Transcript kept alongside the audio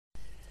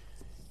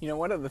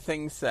One of the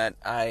things that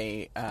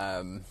I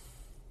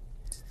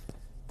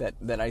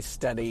that I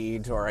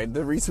studied,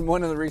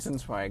 one of the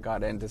reasons why I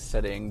got into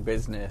studying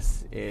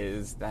business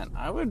is that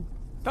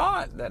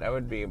thought that I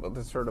would be able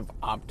to sort of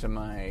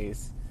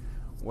optimize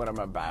what I'm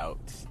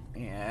about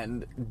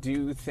and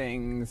do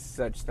things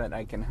such that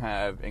I can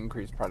have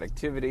increased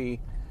productivity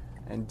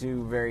and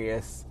do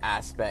various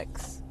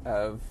aspects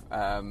of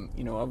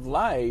of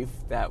life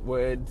that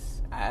would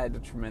add a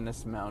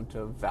tremendous amount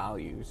of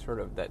value, sort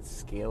of that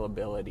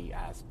scalability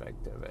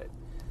aspect of it.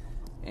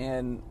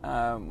 And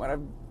what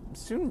I've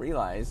soon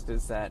realized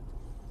is that,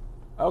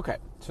 okay,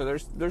 so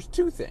there's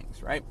two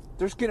things, right?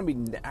 There's going to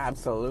be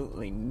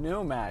absolutely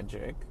no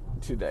magic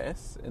to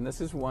this, and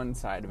this is one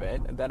side of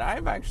it, that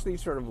I've actually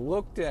sort of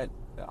looked at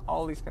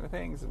all these kind of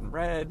things and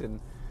read, and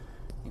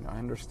I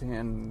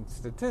understand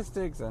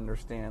statistics, I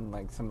understand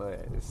like some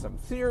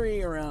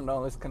theory around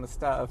all this kind of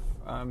stuff,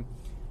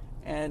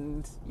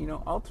 and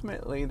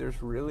ultimately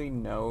there's really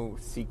no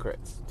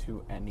secrets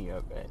to any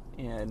of it.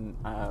 And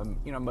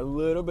I'm a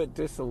little bit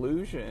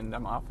disillusioned.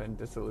 I'm often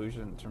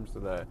disillusioned in terms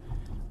of the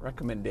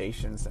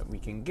recommendations that we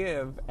can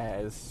give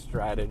as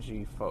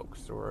strategy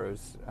folks, or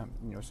as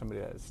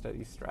somebody that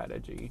studies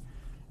strategy.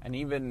 And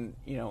even,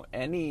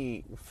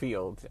 any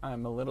field,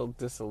 I'm a little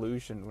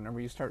disillusioned whenever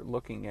you start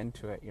looking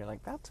into it. You're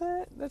like, that's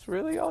it? That's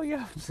really all you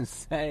have to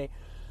say?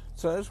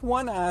 So there's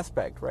one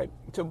aspect, right?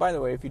 So by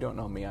the way, if you don't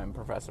know me, I'm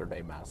Professor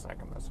Dave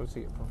Masek. I'm an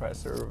Associate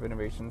Professor of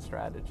Innovation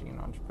Strategy and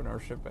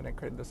Entrepreneurship, and I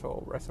created this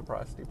whole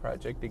Reciprocity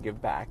Project to give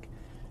back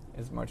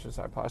as much as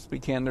I possibly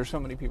can. There's so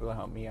many people that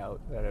help me out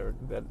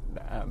that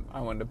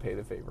I wanted to pay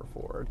the favor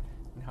forward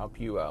and help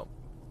you out.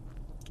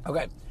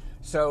 Okay.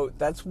 So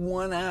that's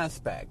one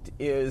aspect,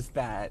 is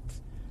that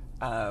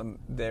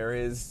there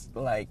is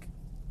like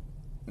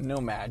no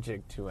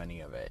magic to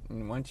any of it.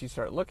 And once you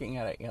start looking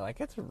at it, you're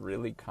like, it's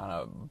really kind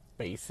of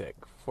basic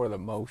for the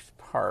most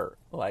part.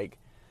 Like,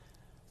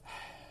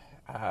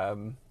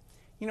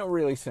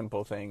 really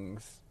simple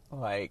things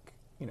like,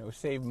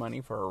 save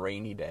money for a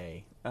rainy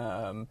day.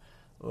 Don't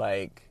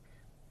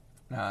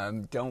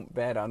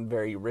bet on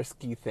very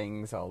risky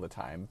things all the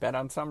time. Bet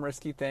on some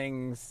risky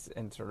things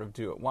and sort of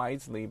do it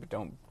wisely, but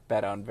don't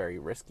bet on very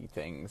risky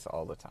things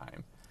all the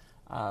time.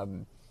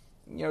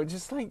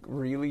 Just like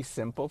really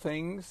simple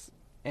things,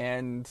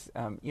 and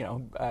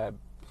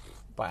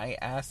buy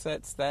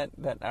assets that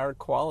are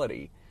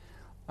quality.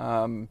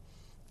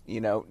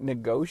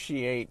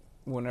 Negotiate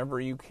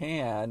whenever you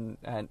can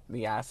at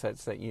the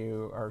assets that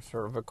you are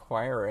sort of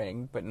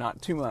acquiring, but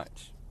not too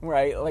much.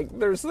 Right, like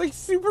there's like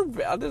this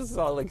is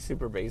all like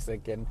super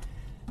basic, and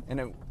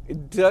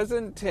it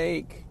doesn't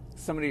take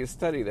somebody to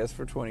study this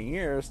for 20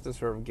 years to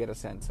sort of get a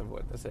sense of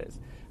what this is.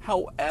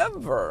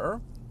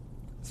 However,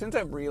 since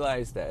I've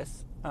realized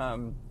this,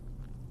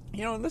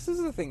 this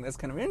is the thing that's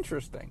kind of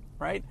interesting,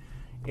 right?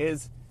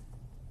 Is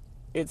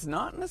it's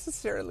not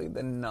necessarily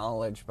the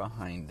knowledge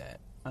behind it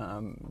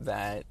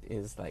that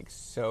is like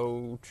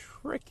so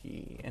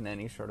tricky in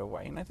any sort of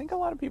way, and I think a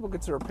lot of people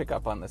could sort of pick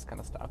up on this kind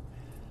of stuff.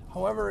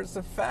 However, it's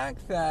the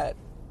fact that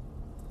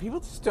people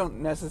just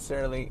don't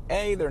necessarily,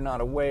 A, they're not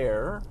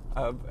aware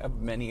of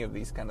many of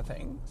these kind of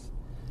things,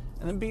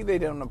 and then B, they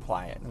don't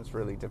apply it, and it's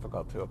really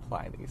difficult to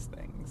apply these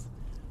things.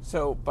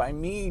 So by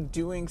me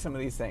doing some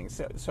of these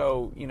things,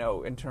 so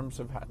in terms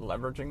of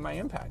leveraging my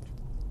impact,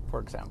 for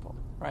example,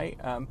 right?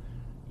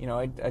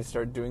 I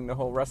started doing the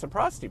whole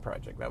Reciprocity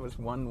Project. That was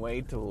one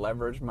way to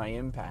leverage my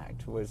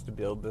impact, was to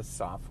build this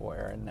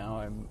software, and now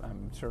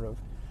I'm sort of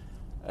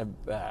a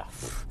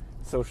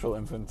social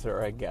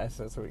influencer, I guess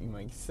that's what you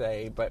might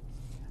say, but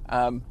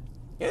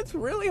it's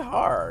really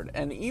hard.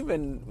 And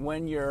even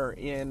when you're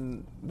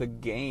in the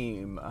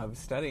game of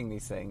studying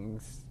these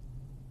things,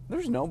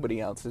 there's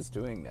nobody else that's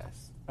doing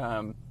this.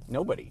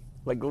 Nobody.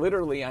 Like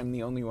literally, I'm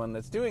the only one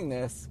that's doing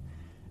this.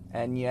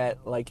 And yet,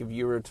 like if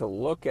you were to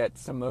look at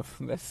some of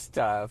this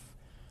stuff,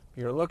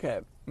 if you look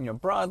at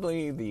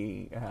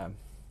broadly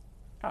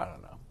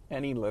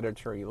any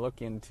literature you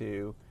look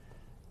into.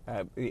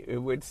 It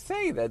would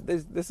say that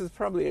this is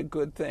probably a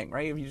good thing,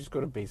 right? If you just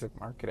go to basic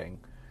marketing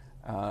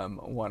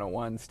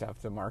 101 stuff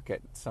to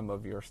market some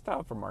of your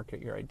stuff or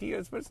market your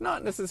ideas, but it's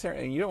not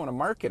necessarily, you don't want to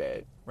market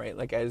it, right?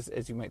 Like as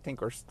you might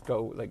think, or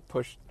go like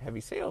push heavy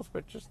sales,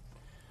 but just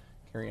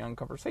carry on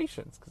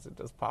conversations because it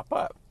does pop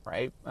up,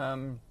 right?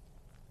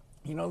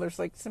 There's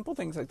like simple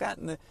things like that.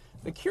 And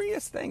the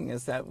curious thing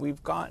is that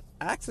we've got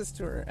access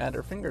to at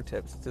our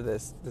fingertips to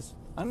this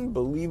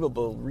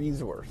unbelievable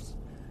resource.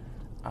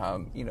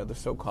 The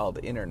so-called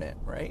internet,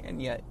 right?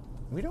 And yet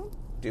we don't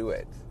do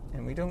it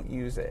and we don't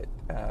use it.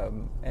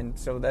 And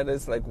so that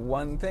is like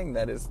one thing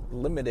that is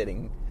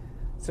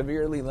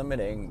severely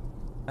limiting,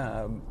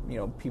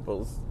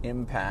 people's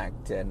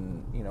impact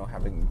and,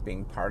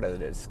 being part of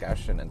the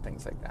discussion and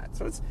things like that.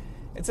 So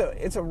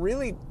it's a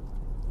really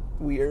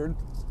weird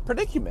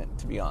predicament,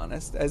 to be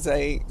honest, as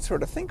I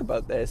sort of think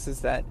about this,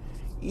 is that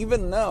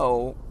even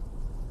though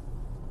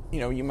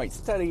you might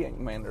study it,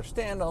 you might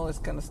understand all this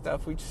kind of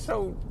stuff, we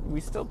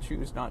still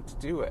choose not to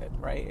do it,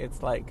 right?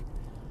 It's like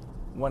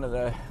one of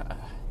the,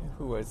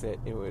 who was it?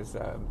 It was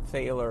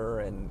Thaler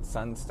and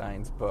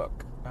Sunstein's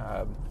book,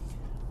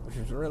 which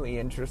was really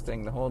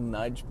interesting, the whole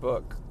nudge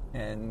book.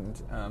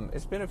 And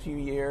it's been a few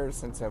years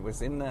since I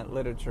was in that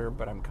literature,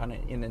 but I'm kind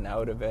of in and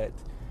out of it,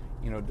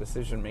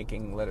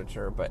 decision-making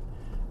literature. But,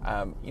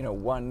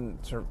 one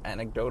sort of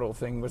anecdotal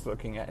thing was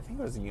looking at, I think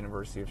it was the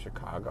University of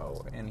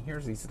Chicago, and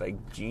here's these,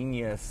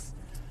 genius,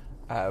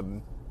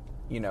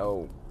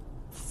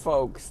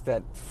 folks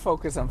that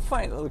focus on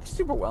finance,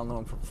 super well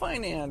known for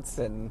finance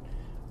and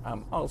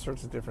all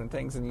sorts of different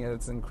things, and yet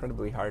it's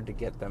incredibly hard to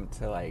get them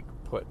to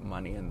put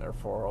money in their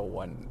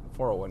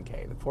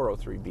 401k. The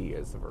 403b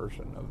is the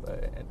version of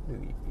the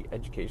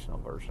educational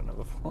version of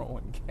the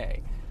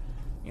 401k.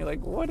 You're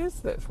like, what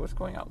is this? What's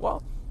going on?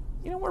 Well,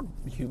 we're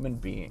human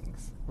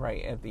beings,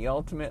 right? At the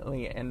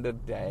ultimately end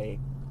of the day,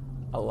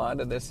 a lot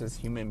of this is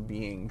human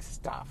being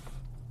stuff.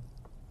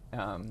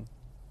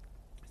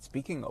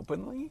 Speaking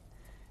openly,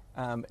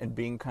 and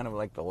being kind of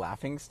like the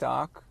laughing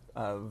stock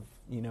of,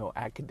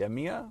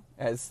 academia,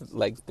 as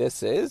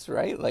this is,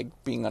 right? Like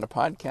being on a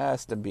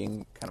podcast and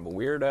being kind of a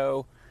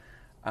weirdo.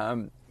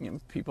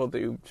 People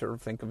do sort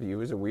of think of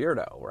you as a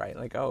weirdo, right?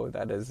 Like, oh,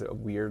 that is a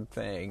weird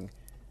thing.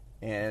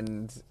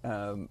 And,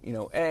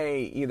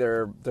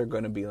 either they're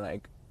going to be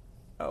like,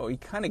 oh, he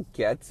kind of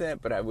gets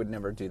it, but I would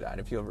never do that.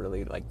 I feel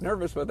really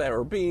nervous with that.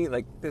 Or B,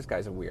 this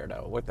guy's a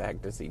weirdo. What the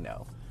heck does he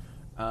know?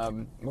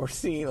 Or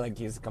C,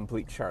 he's a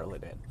complete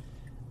charlatan.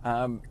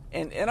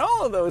 And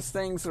all of those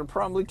things are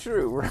probably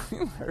true,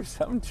 right? There's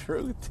some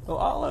truth to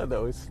all of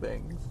those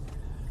things.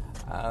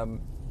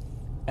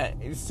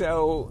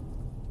 So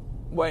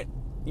what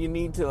you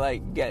need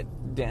to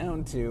get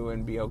down to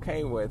and be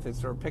okay with is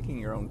sort of picking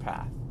your own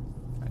path.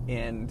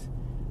 And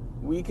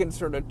we can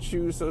sort of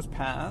choose those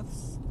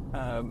paths,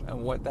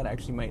 and what that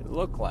actually might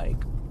look like.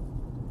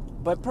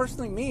 But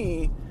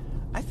personally,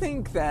 I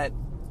think that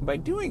by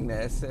doing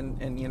this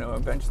and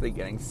eventually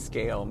getting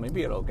scale,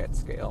 maybe it'll get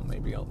scale,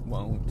 maybe it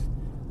won't,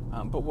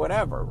 but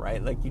whatever,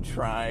 right? You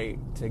try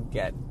to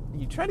get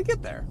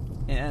there,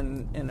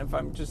 and if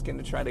I'm just going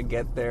to try to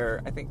get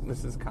there, I think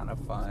this is kind of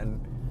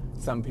fun.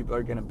 Some people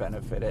are going to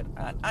benefit it.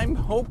 I'm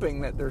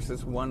hoping that there's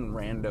this one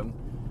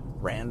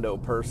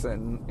rando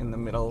person in the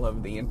middle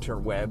of the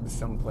interwebs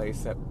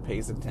someplace that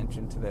pays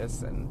attention to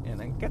this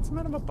and it gets them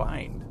out of a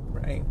bind,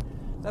 right?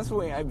 That's the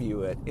way I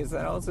view it, is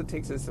that all it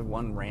takes is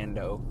one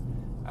rando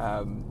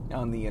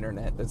on the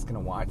internet that's going to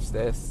watch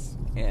this,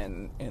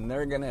 and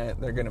they're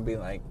gonna be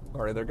like,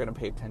 or they're gonna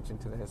pay attention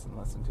to this and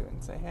listen to it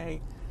and say,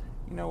 hey,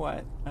 you know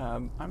what?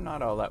 I'm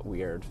not all that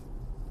weird,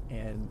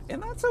 and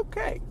that's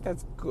okay.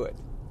 That's good.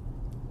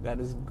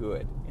 That is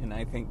good, and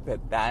I think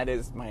that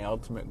is my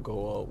ultimate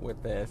goal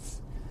with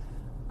this,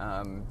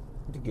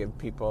 to give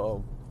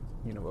people,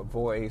 a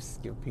voice,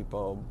 give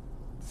people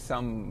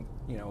some,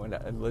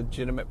 a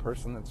legitimate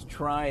person that's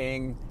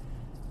trying.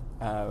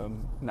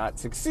 Not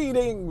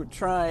succeeding, but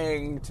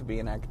trying to be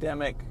an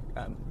academic,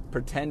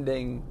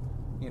 pretending,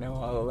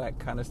 all of that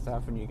kind of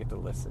stuff, and you get to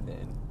listen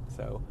in.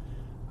 So,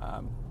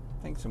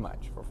 thanks so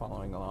much for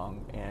following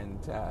along. And,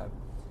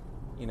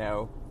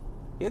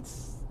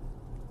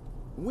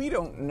 we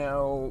don't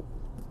know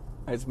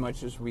as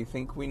much as we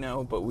think we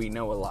know, but we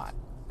know a lot.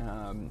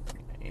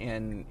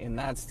 And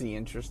that's the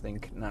interesting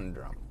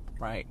conundrum,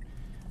 right?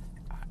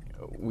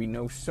 We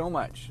know so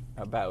much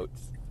about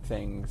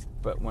things,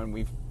 but when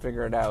we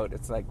figure it out,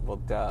 it's like, well,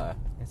 duh,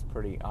 it's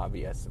pretty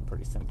obvious and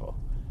pretty simple.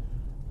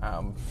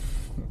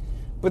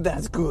 But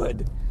that's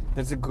good.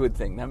 That's a good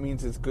thing. That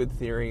means it's good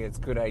theory, it's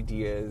good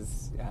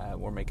ideas,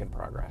 we're making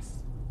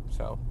progress.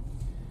 So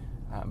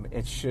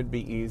it should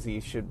be easy,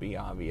 should be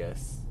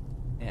obvious,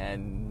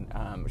 and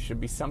should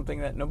be something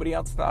that nobody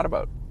else thought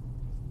about.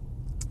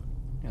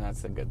 And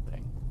that's a good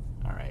thing.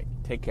 All right,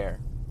 take care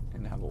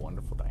and have a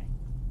wonderful day.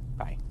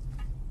 Bye.